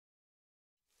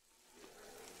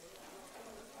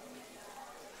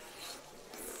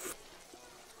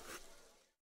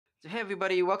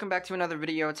everybody, welcome back to another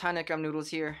video. It's Nick, I'm Noodles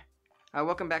here.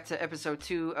 Welcome back to episode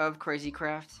 2 of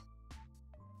CrazyCraft.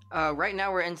 Right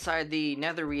now we're inside the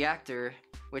nether reactor,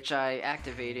 which I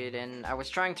activated, and I was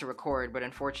trying to record, but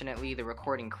unfortunately the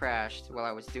recording crashed while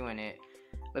I was doing it.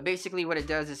 But basically what it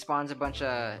does is spawns a bunch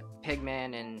of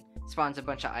pigmen and spawns a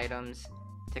bunch of items.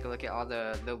 Take a look at all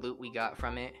the loot we got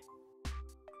from it.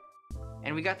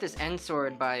 And we got this end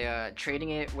sword by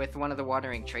trading it with one of the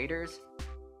watering traders,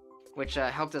 which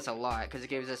helped us a lot because it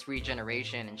gives us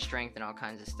regeneration and strength and all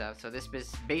kinds of stuff. So this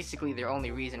is basically the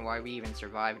only reason why we even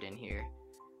survived in here.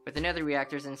 But the nether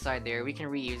reactor's inside there. We can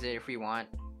reuse it if we want.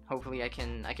 Hopefully I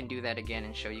can do that again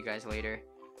and show you guys later.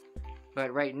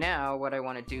 But right now what I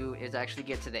want to do is actually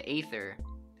get to the aether,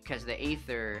 because the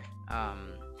aether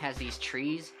has these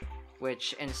trees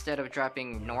which instead of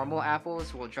dropping normal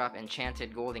apples will drop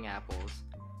enchanted golden apples,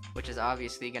 which is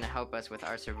obviously going to help us with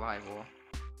our survival.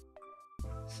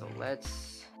 So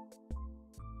let's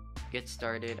get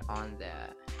started on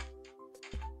that.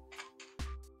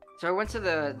 So I went to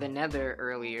the nether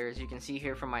earlier, as you can see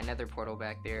here from my nether portal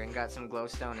back there, and got some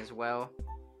glowstone as well.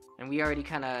 And we already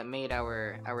kind of made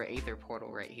our aether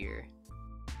portal right here.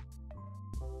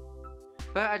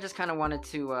 But I just kind of wanted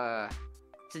to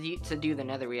do the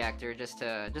nether reactor just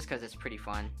because it's pretty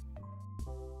fun.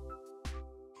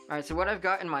 Alright, so what I've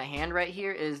got in my hand right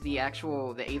here is the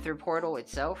aether portal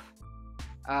itself.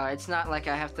 It's not like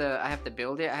I have to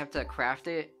build it. I have to craft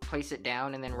it, place it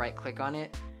down, and then right click on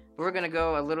it. But we're gonna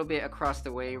go a little bit across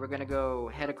the way. We're gonna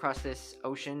head across this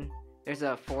ocean. There's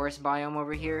a forest biome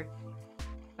over here.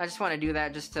 I just want to do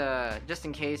that just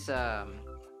in case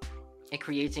it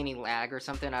creates any lag or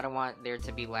something. I don't want there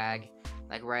to be lag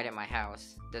like right at my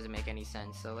house. Doesn't make any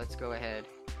sense. So let's go ahead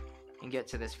and get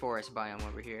to this forest biome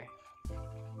over here.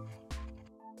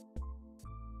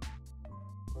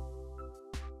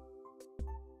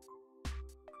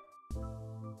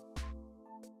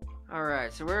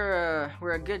 Alright, so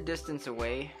we're a good distance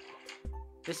away.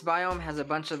 This biome has a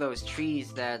bunch of those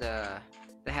trees that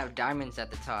have diamonds at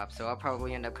the top, so I'll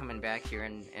probably end up coming back here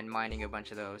and mining a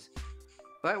bunch of those.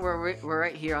 But we're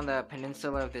right here on the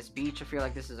peninsula of this beach. I feel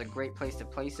like this is a great place to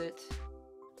place it.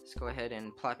 Let's go ahead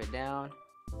and plop it down,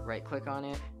 right click on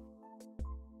it.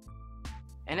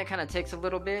 And it kind of takes a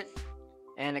little bit,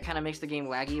 and it kind of makes the game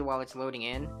laggy while it's loading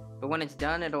in. But when it's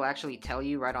done, it'll actually tell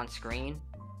you right on screen.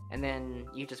 And then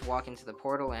you just walk into the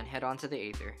portal and head on to the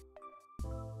aether.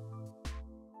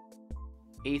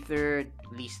 Aether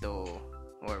listo.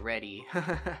 Or ready.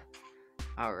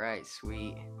 Alright,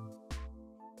 sweet.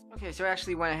 Okay, so I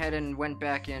actually went ahead and went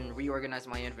back and reorganized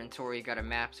my inventory. Got a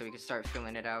map so we could start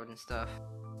filling it out and stuff.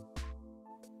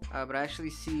 But I actually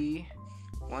see...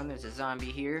 1, there's a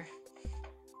zombie here.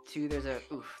 2, there's a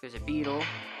beetle.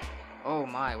 Oh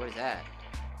my, what is that?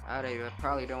 I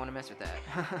probably don't want to mess with that.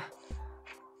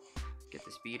 Get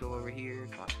this beetle over here.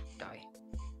 Come on, die.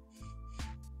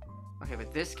 Okay,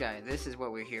 but this guy, this is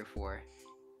what we're here for.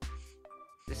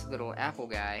 This little apple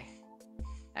guy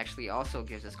actually also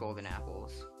gives us golden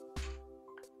apples.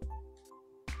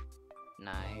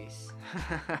 Nice.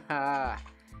 And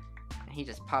he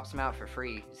just pops them out for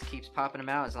free. Just keeps popping them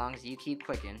out as long as you keep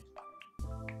clicking.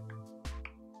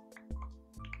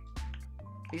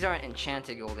 These aren't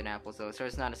enchanted golden apples though, so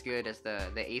it's not as good as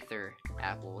the aether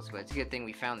apples, but it's a good thing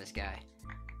we found this guy.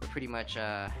 We're pretty much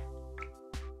a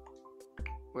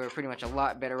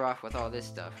lot better off with all this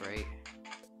stuff, right?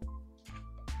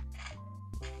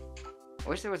 I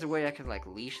wish there was a way I could like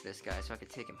leash this guy so I could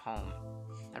take him home.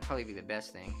 That'd probably be the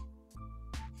best thing.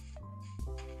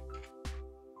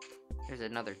 There's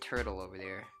another turtle over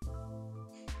there.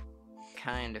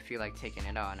 Kinda feel like taking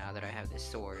it on now that I have this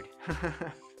sword.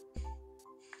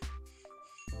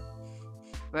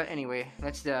 But anyway,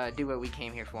 let's do what we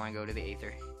came here for and go to the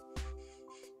aether.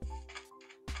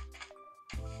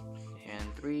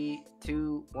 And 3,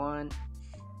 2, 1.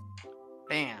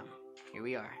 Bam! Here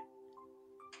we are.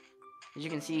 As you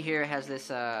can see here, it has this,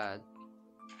 I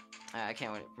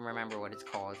can't remember what it's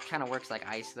called. It kind of works like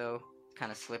ice though. It's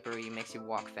kind of slippery, makes you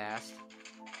walk fast.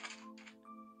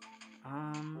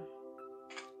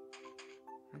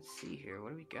 Let's see here,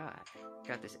 what do we got?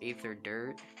 Got this aether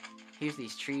dirt. Here's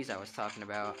these trees I was talking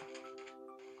about.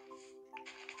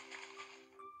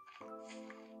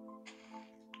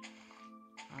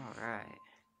 Alright.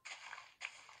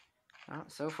 Well,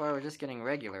 so far we're just getting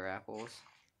regular apples.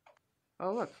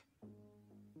 Oh look!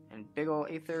 And big ol'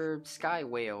 aether sky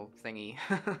whale thingy.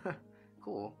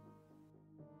 Cool.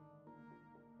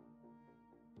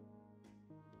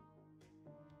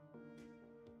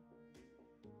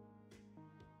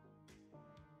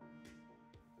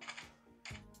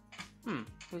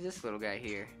 Who's this little guy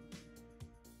here?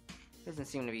 Doesn't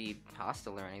seem to be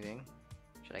hostile or anything.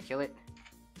 Should I kill it?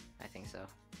 I think so.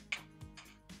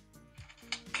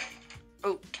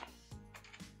 Oh!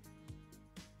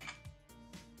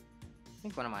 I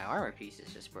think one of my armor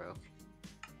pieces just broke.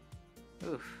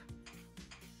 Oof.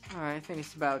 Alright, I think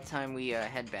it's about time we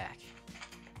head back.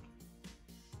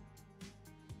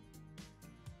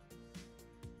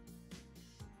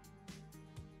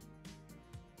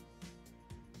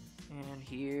 And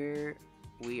here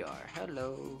we are.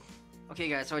 Hello. Okay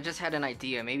guys, so I just had an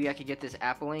idea. Maybe I could get this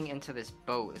appling into this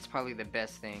boat. It's probably the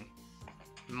best thing.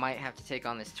 Might have to take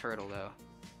on this turtle though.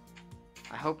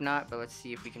 I hope not, but let's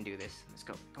see if we can do this. Let's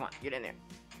go. Come on, get in there.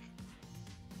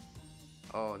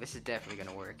 Oh, this is definitely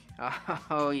gonna work.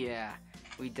 Oh yeah,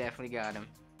 we definitely got him.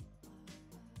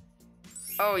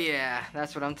 Oh yeah,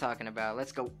 that's what I'm talking about.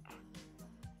 Let's go.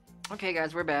 Okay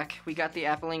guys, we're back. We got the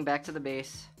appling back to the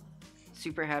base.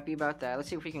 Super happy about that. Let's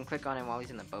see if we can click on him while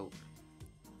he's in the boat.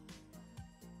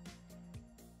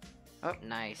 Oh,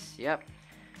 nice. Yep.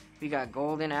 We got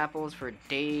golden apples for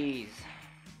days.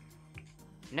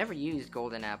 Never used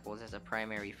golden apples as a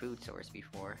primary food source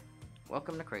before.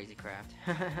 Welcome to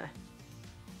CrazyCraft.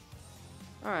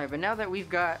 Alright, but now that we've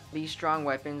got these strong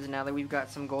weapons, and now that we've got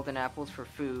some golden apples for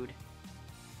food,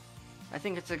 I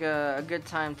think it's like a good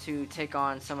time to take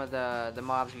on some of the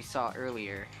mobs we saw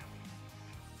earlier.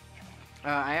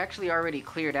 I actually already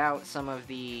cleared out some of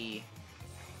the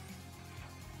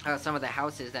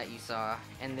houses that you saw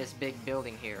in this big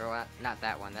building here. Or not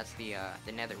that one. That's the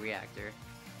nether reactor.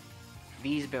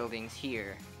 These buildings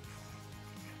here.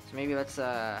 So maybe let's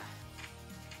try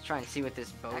and see what this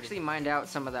boat. I actually mined out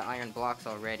some of the iron blocks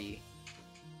already.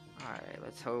 All right.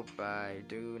 Let's hope I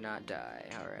do not die.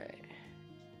 All right.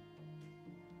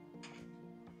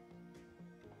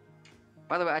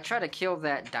 By the way, I tried to kill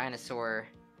that dinosaur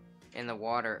in the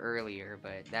water earlier,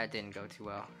 but that didn't go too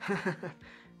well.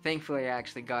 Thankfully, I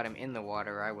actually got him in the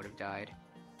water, or I would have died.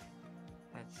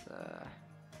 Let's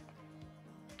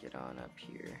get on up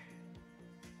here.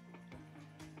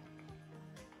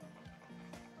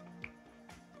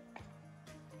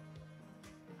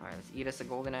 Alright, let's eat us a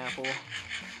golden apple.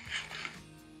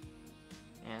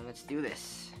 And let's do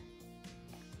this.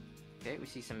 Okay, we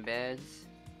see some beds.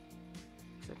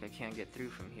 Looks like I can't get through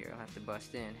from here. I'll have to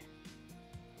bust in.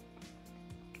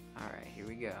 Alright, here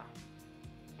we go.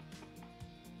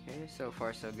 Okay, so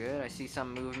far so good. I see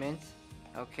some movement.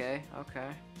 Okay, okay.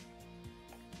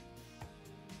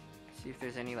 See if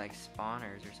there's any like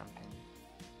spawners or something.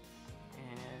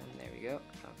 And there we go.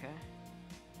 Okay.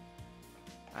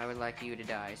 I would like you to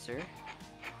die, sir.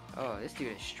 Oh, this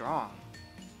dude is strong.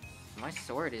 My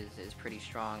sword is pretty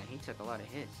strong, and he took a lot of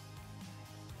hits.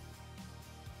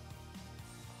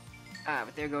 Ah,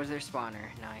 but there goes their spawner.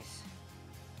 Nice.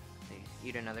 Please,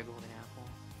 eat another golden apple.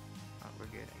 Oh, we're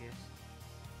good, I guess.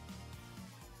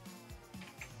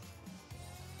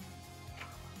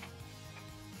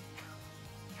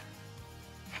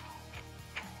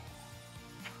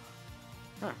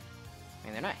 Huh. I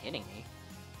mean, they're not hitting me.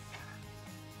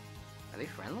 Are they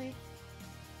friendly?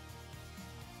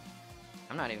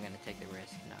 I'm not even gonna take the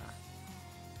risk, nah.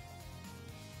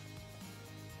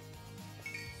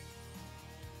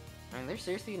 I mean, they're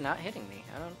seriously not hitting me.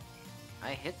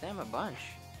 I hit them a bunch.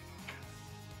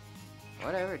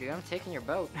 Whatever, dude, I'm taking your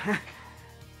boat.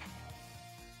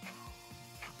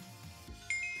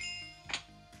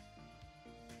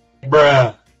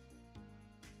 Bruh.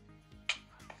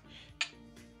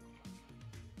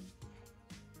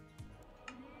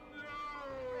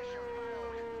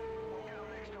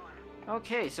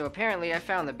 Okay, so apparently I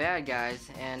found the bad guys,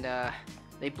 and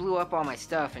they blew up all my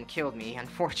stuff and killed me,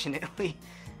 unfortunately.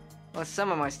 Well,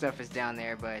 some of my stuff is down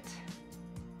there, but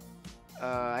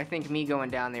I think me going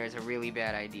down there is a really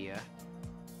bad idea.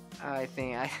 I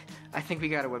think we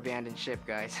gotta abandon ship,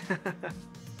 guys.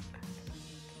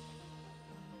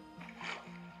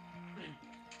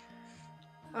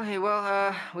 Okay,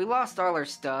 well, we lost all our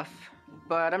stuff,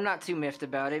 but I'm not too miffed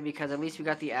about it because at least we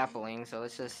got the appling, so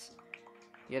let's just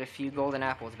get a few golden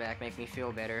apples back, make me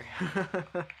feel better.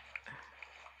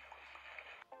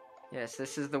 Yes,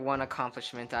 this is the one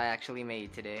accomplishment I actually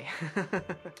made today.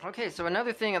 Okay, so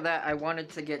another thing that I wanted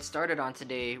to get started on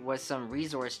today was some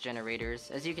resource generators.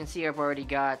 As you can see, I've already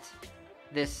got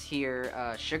this here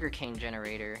sugarcane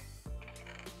generator.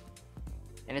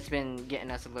 And it's been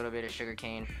getting us a little bit of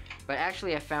sugarcane. But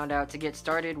actually I found out to get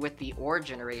started with the ore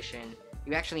generation,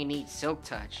 you actually need silk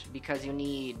touch because you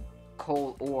need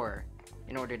coal ore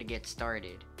in order to get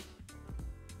started.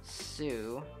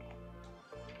 So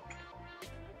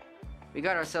we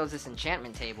got ourselves this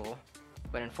enchantment table,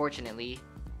 but unfortunately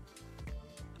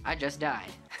I just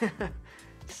died.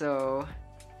 So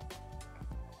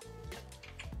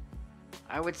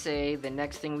I would say the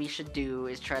next thing we should do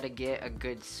is try to get a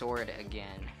good sword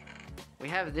again. We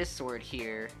have this sword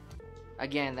here,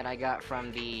 again, that I got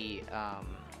from the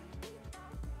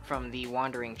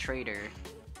Wandering Trader.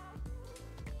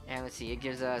 And let's see, it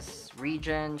gives us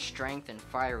regen, strength, and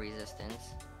fire resistance.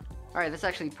 Alright, that's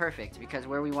actually perfect, because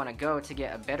where we want to go to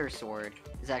get a better sword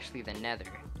is actually the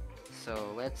nether.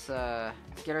 So let's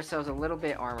get ourselves a little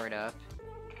bit armored up,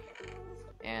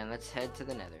 and let's head to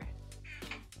the nether.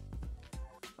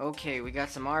 Okay, we got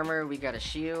some armor, we got a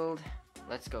shield,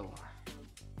 let's go.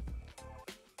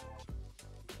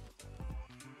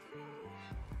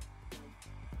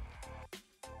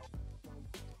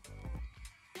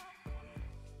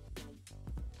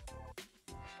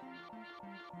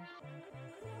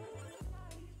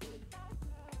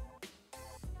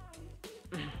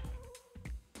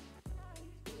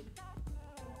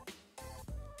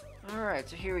 Alright,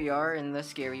 so here we are in the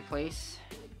scary place.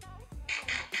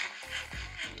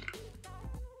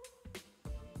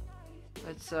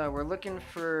 We're looking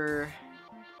for...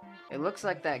 It looks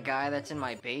like that guy that's in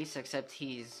my base, except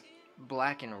he's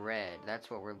black and red. That's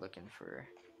what we're looking for.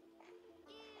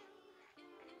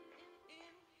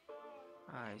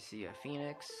 I see a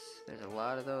phoenix. There's a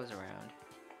lot of those around.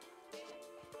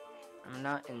 I'm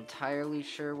not entirely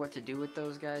sure what to do with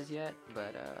those guys yet,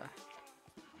 but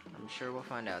I'm sure we'll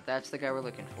find out. That's the guy we're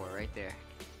looking for, right there.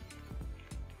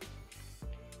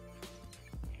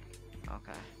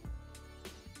 Okay.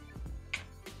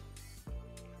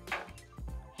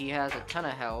 He has a ton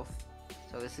of health,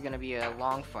 so this is gonna be a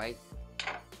long fight.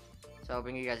 So I'll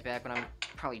bring you guys back when I'm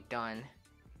probably done.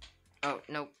 Oh,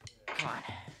 nope. Come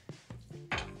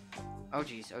on. Oh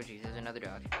jeez, there's another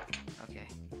dog. Okay.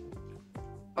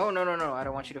 Oh, no, I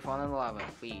don't want you to fall in the lava,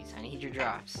 please. I need your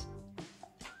drops.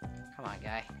 Come on,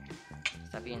 guy.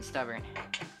 Stop being stubborn.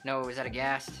 No, is that a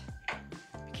ghast?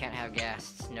 I can't have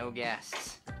ghasts. No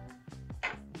ghasts.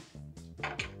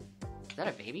 Is that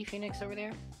a baby phoenix over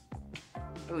there?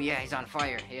 Oh yeah, he's on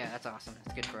fire. Yeah, that's awesome.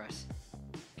 That's good for us.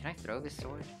 Can I throw this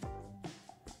sword?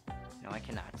 No, I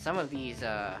cannot. Some of these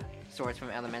swords from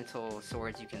elemental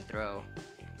swords you can throw.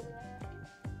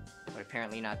 But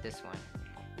apparently not this one.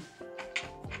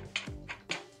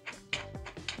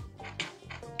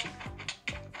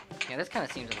 Yeah, this kind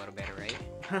of seems a little better, right?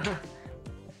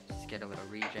 Just get a little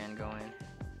regen going.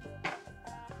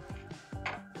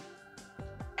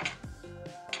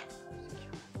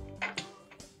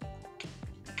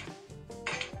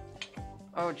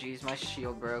 Oh geez, my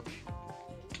shield broke.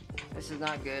 This is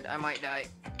not good. I might die.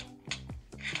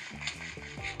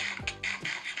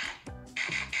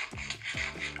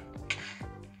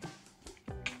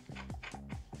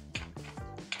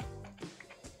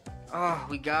 Oh,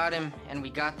 we got him, and we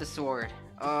got the sword.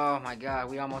 Oh my god,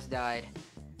 we almost died.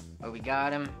 But we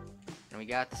got him, and we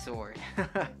got the sword.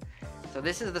 So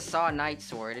this is the Saw Knight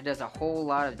sword. It does a whole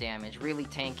lot of damage, really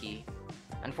tanky.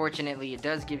 Unfortunately, it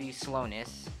does give you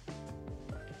slowness.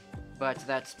 But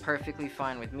that's perfectly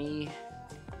fine with me.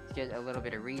 Let's get a little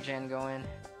bit of regen going.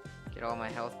 Get all my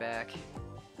health back.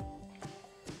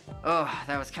 Oh,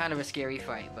 that was kind of a scary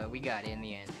fight, but we got it in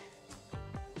the end.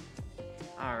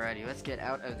 Alrighty, let's get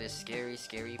out of this scary,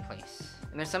 scary place.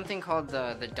 And there's something called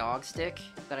the dog stick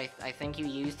that I think you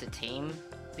use to tame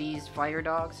these fire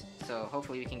dogs. So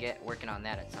hopefully we can get working on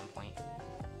that at some point.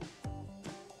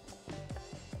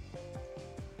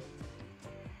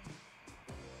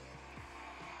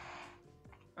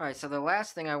 Alright, so the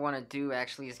last thing I want to do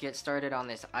actually is get started on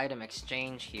this item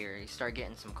exchange here. You start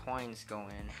getting some coins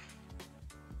going.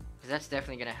 Because that's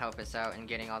definitely going to help us out in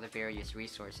getting all the various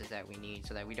resources that we need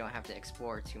so that we don't have to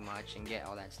explore too much and get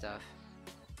all that stuff.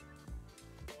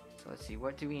 So let's see,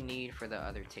 what do we need for the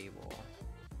other table?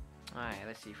 Alright,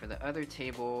 let's see, for the other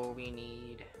table we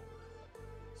need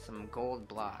some gold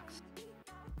blocks.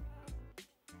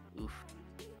 Oof.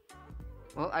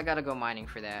 Well, I gotta go mining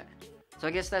for that. So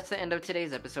I guess that's the end of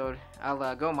today's episode.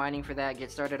 I'll go mining for that,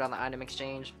 get started on the item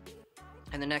exchange.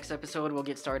 In the next episode, we'll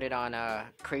get started on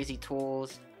crazy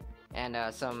tools and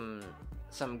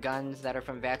some guns that are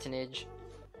from Vatinage.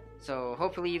 So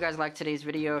hopefully you guys liked today's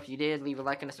video. If you did, leave a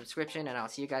like and a subscription, and I'll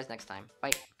see you guys next time.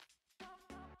 Bye.